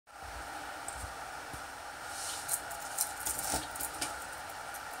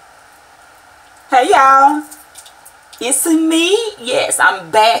Hey y'all, it's me. Yes, I'm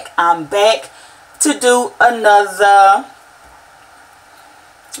back to do another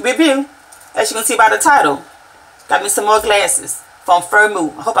review. As you can see by the title, got me some more glasses from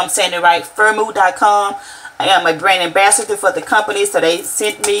FIRMOO. I hope I'm saying it right. FIRMOO.com. I am a brand ambassador for the company, so they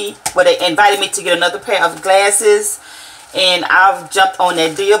sent me, well, they invited me to get another pair of glasses, and I've jumped on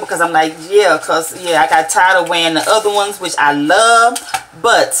that deal because I'm like, yeah, I got tired of wearing the other ones, which I love,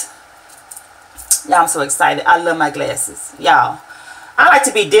 but yeah, I'm so excited. I love my glasses, y'all. I like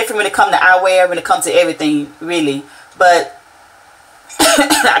to be different when it comes to eyewear, when it comes to everything, really. But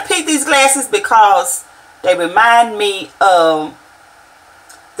I picked these glasses because they remind me of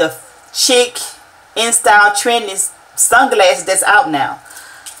the chic, in-style, trendy sunglasses that's out now.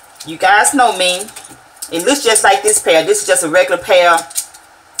 You guys know me. It looks just like this pair. This is just a regular pair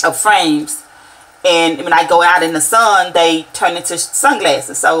of frames. And when I go out in the sun, they turn into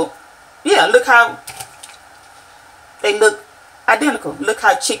sunglasses. So yeah, look how they look identical. Look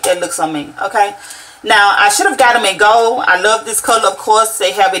how chic that looks on me. Okay, now I should have got them in gold. I love this color, of course.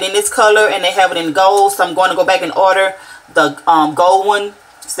 They have it in this color and they have it in gold, so I'm going to go back and order the gold one,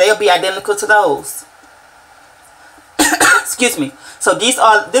 so they'll be identical to those. Excuse me. So this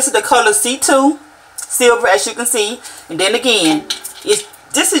is the color C2 silver, as you can see. And then again,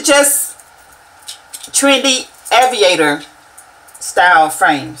 this is just trendy aviator style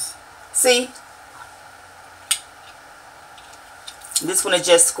frames. See, this one is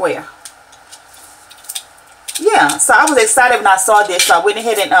just square. Yeah, so I was excited when I saw this, so I went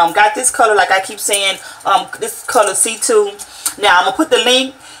ahead and got this color, like I keep saying, this color C2. Now I'm gonna put the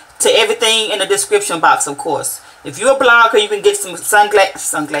link to everything in the description box, of course. If you're a blogger, you can get some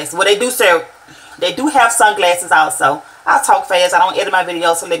sunglasses. Well, they do have sunglasses also. I talk fast, I don't edit my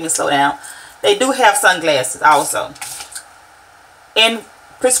videos, so let me slow down. They do have sunglasses also. And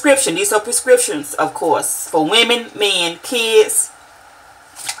prescription. These are prescriptions, of course, for women, men, kids.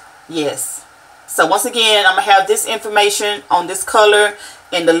 Yes. So once again, I'm going to have this information on this color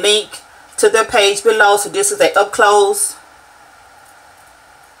and the link to their page below. So this is a up close.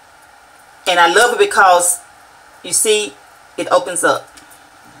 And I love it because, you see, it opens up.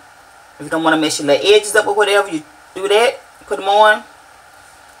 If you don't want to mess your little edges up or whatever, you do that. Put them on.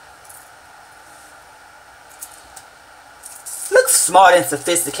 Look smart and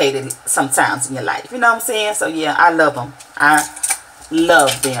sophisticated sometimes in your life. You know what I'm saying? So yeah, I love them. I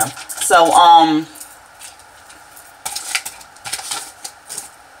love them. So I'm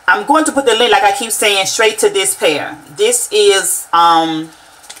going to put the link, like I keep saying, straight to this pair. This is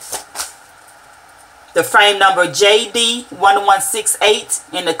the frame number JD1168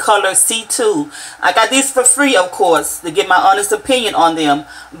 in the color C2. I got these for free, of course, to get my honest opinion on them.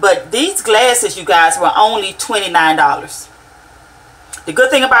 But these glasses, you guys, were only $29. The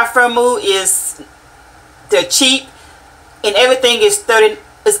good thing about FIRMOO is they're cheap, and everything is under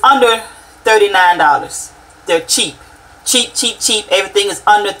 $39. They're cheap. Cheap. Everything is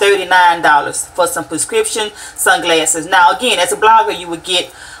under $39 for some prescription sunglasses. Now again, as a blogger, you would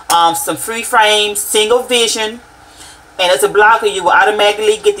get some free frames, single vision, and as a blogger, you will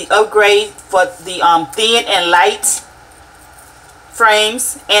automatically get the upgrade for the thin and light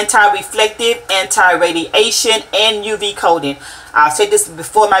frames, anti-reflective, anti-radiation, and UV coating. I've said this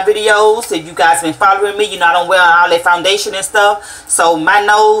before in my videos. If you guys been following me, you know I don't wear all that foundation and stuff. So my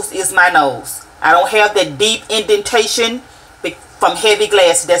nose is my nose. I don't have that deep indentation from heavy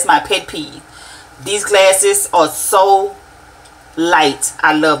glasses. That's my pet peeve. These glasses are so light.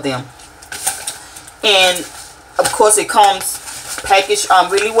 I love them. And of course it comes packaged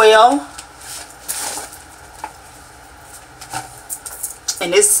really well. In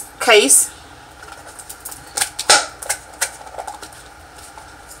this case,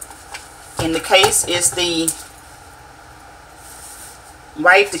 is the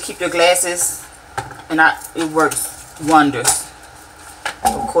wipe to keep your glasses, and it works wonders.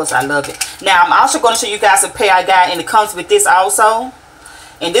 Of course, I love it. Now I'm also going to show you guys a pair I got, and it comes with this also.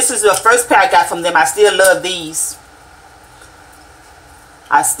 And this is the first pair I got from them. I still love these.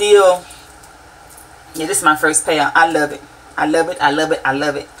 Yeah, this is my first pair. I love it. I love it.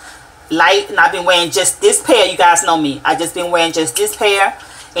 Light, and I've been wearing just this pair. You guys know me. I just been wearing just this pair,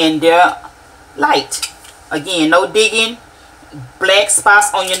 and they're light. Again, no digging, black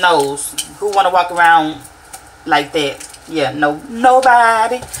spots on your nose. Who want to walk around like that? Yeah,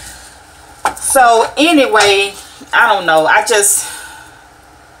 nobody. So anyway, I don't know. I just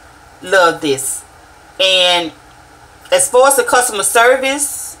love this. And as far as the customer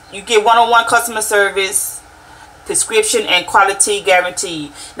service, you get one-on-one customer service, prescription and quality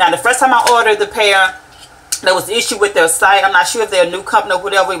guarantee. Now the first time I ordered the pair, There was the issue with their site. I'm not sure if they're a new company or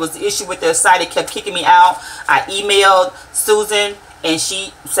whatever. It was the issue with their site. It kept kicking me out. I emailed Susan, and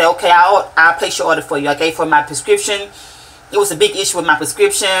she said, okay, I'll place your order for you. I gave her my prescription. It was a big issue with my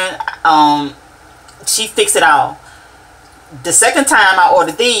prescription. She fixed it all. The second time I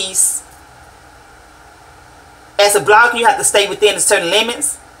ordered these, as a blogger, you have to stay within certain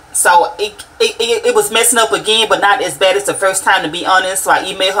limits. So it was messing up again, but not as bad as the first time, to be honest. So I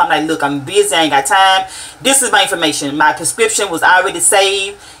emailed her. I'm like, look, I'm busy. I ain't got time. This is my information. My prescription was already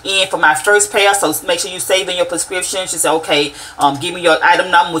saved in for my first pair. So make sure you save in your prescription. She said, okay, give me your item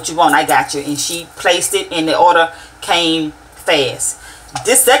number, what you want. I got you. And she placed it, and the order came fast.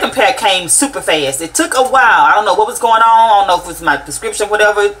 This second pair came super fast. It took a while. I don't know what was going on. I don't know if it was my prescription,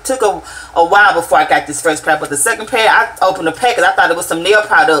 whatever. It took a while before I got this first pair. But the second pair, I opened the package. I thought it was some nail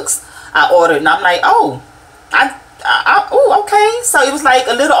products I ordered. And I'm like, oh, oh, okay. So it was like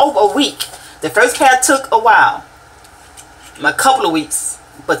a little over a week. The first pair took a while. A couple of weeks.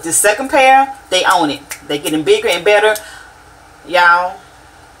 But this second pair, they own it. They're getting bigger and better. Y'all,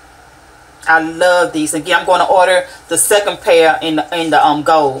 I love these. Again, I'm going to order the second pair in the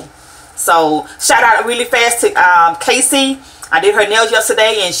gold. So shout out really fast to Casey. I did her nails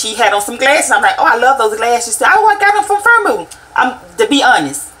yesterday, and she had on some glasses. I'm like, oh, I love those glasses. She said, oh, I got them from FIRMOO. To be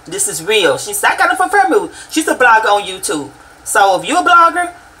honest, this is real. She said, I got them from FIRMOO. She's a blogger on YouTube. So if you're a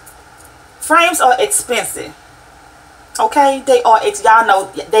blogger, frames are expensive. Okay, they are. Y'all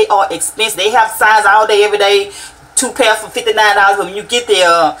know they are expensive. They have signs all day, every day. 2 pairs for $59. But when you get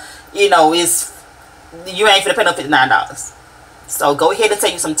there, you know, you ain't finna pay no $59. So go ahead and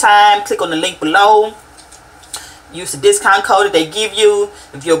take you some time. Click on the link below. Use the discount code that they give you.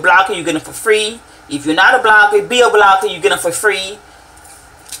 If you're a blogger, you get them for free. If you're not a blogger, be a blogger, you get them for free.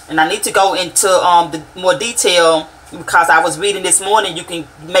 And I need to go into the more detail, because I was reading this morning you can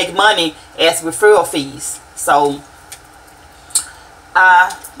make money as referral fees. So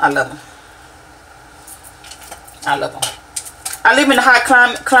I love them. I love them. I live in a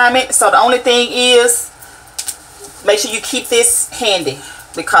hot climate, so the only thing is, make sure you keep this handy,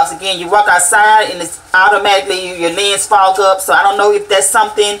 because again, you walk outside and it's automatically your lens fog up. So I don't know if that's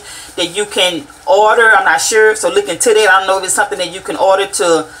something that you can order. I'm not sure, so look into that. I don't know if it's something that you can order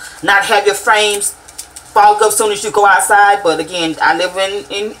to not have your frames fog up as soon as you go outside. But again, I live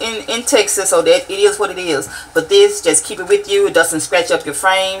in Texas, so that it is what it is. But this, just keep it with you. It doesn't scratch up your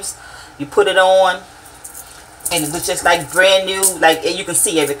frames. You put it on, and it looks just like brand new, like you can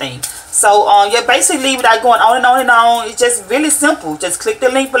see everything. So yeah, basically without going on and on and on, it's just really simple. Just click the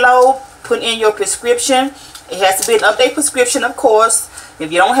link below, put in your prescription. It has to be an update prescription, of course.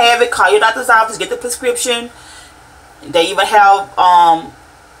 If you don't have it, call your doctor's office, get the prescription. They even have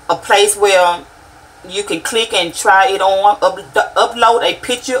a place where you can click and try it on, upload a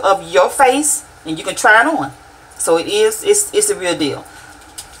picture of your face, and you can try it on. So it's the real deal.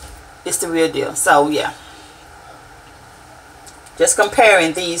 It's the real deal. So yeah, just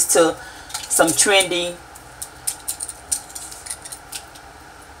comparing these to some trendy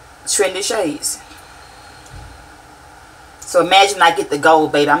shades. So imagine I get the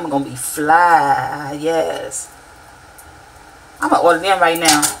gold, baby. I'm gonna be fly. Yes, I'm gonna order them right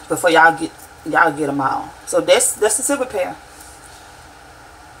now before y'all get them all. So that's the silver pair.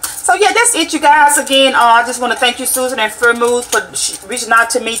 So yeah, that's it, you guys. Again, I just want to thank you, Susan and FIRMOO, for reaching out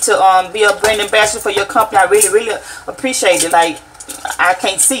to me to be a brand ambassador for your company. I really appreciate it. Like, I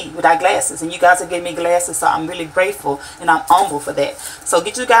can't see without glasses, and you guys are giving me glasses, so I'm really grateful and I'm humble for that. So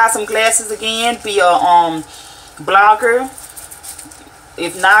get you guys some glasses again. Be a blogger.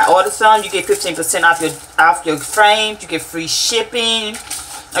 If not, order some. You get 15% off your frames. You get free shipping.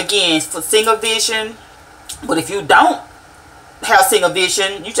 Again, for single vision. But if you don't have single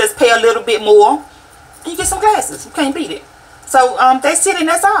vision, you just pay a little bit more and you get some glasses. You can't beat it. So that's it, and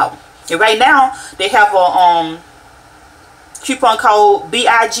that's all. And right now they have a coupon code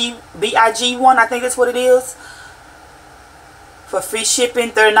BIG1, I think that's what it is, for free shipping,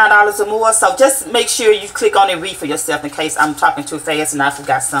 $39 or more. So just make sure you click on it and read for yourself, in case I'm talking too fast and I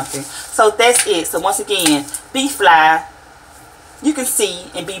forgot something. So that's it. So once again, be fly, you can see,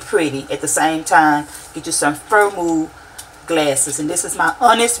 and be pretty at the same time. Get you some FIRMOO glasses, and this is my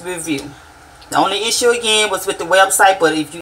honest review. The only issue again was with the website, but if you